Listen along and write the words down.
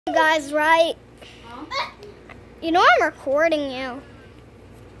guys, right? Huh? You know I'm recording you.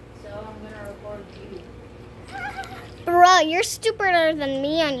 So I'm gonna record you. Bro, you're stupider than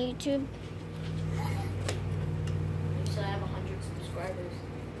me on YouTube. So I have 100 subscribers.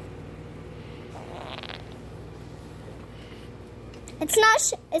 It's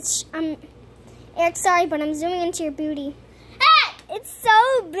not, Eric, sorry, but I'm zooming into your booty. Ah, it's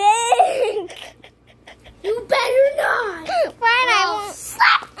so big. You better not. Fine, I won't.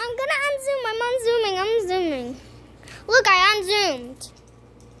 Slap. I'm gonna unzoom. I'm unzooming. Look, I unzoomed.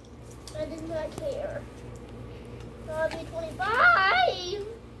 I did not care. I'll be 25.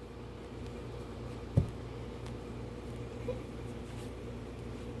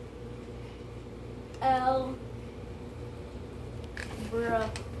 L. Bruh.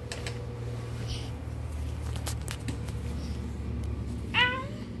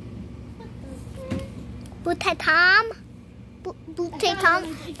 Booty Tom. Booty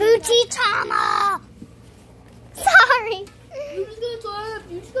Tom. Booty Tama. Sorry. You just gonna slap.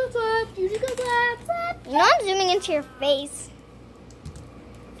 You just gonna slap. You just gonna slap. Slap. You know I'm zooming into your face.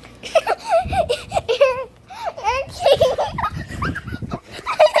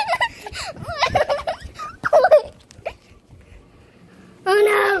 Oh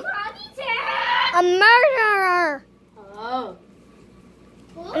no! A murderer! Oh.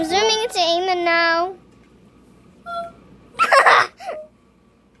 I'm zooming into Eamon now.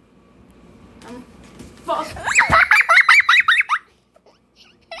 Fuck.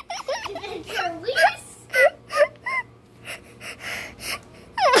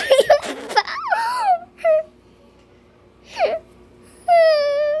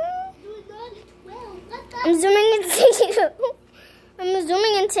 I'm zooming into you. I'm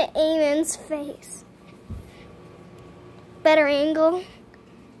zooming into Eamon's face. Better angle.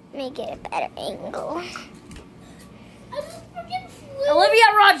 Make it a better angle. Olivia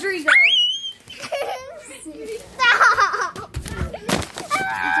Rodrigo. Stop!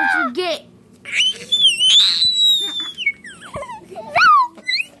 That's what you get.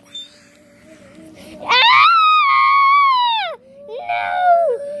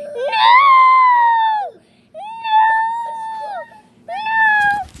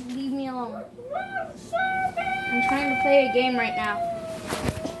 Leave me alone. I'm trying to play a game right now.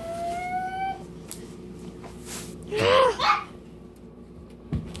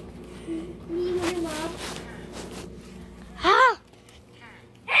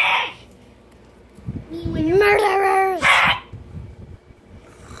 Murderers!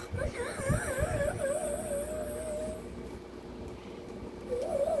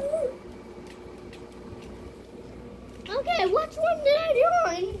 Okay, which one did I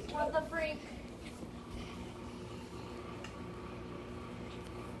join? What the freak?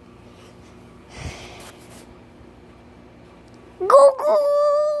 Go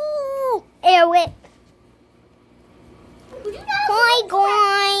go! Air whip. Hi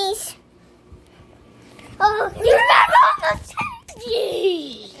guys. Oh, you got on the TV.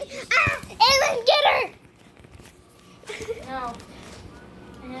 Ellen, get her. No.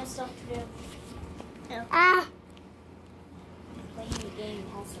 I have stuff to do. Ah. Playing the game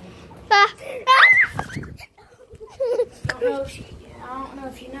also. Ah. I don't know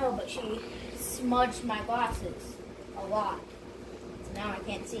if you know, but she smudged my glasses a lot. So now I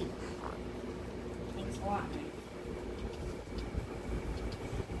can't see. Thanks a lot.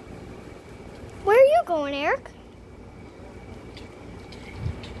 Where are you going, Eric?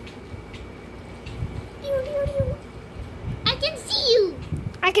 I can see you.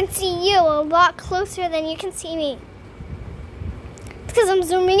 I can see you a lot closer than you can see me. It's because I'm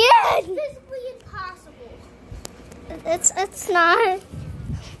zooming in. Physically impossible. It's not.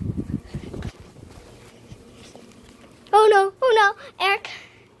 Oh no, Eric.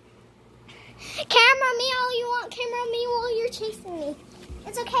 Camera me all you want. Camera me while you're chasing me.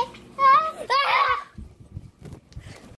 It's okay. Ah!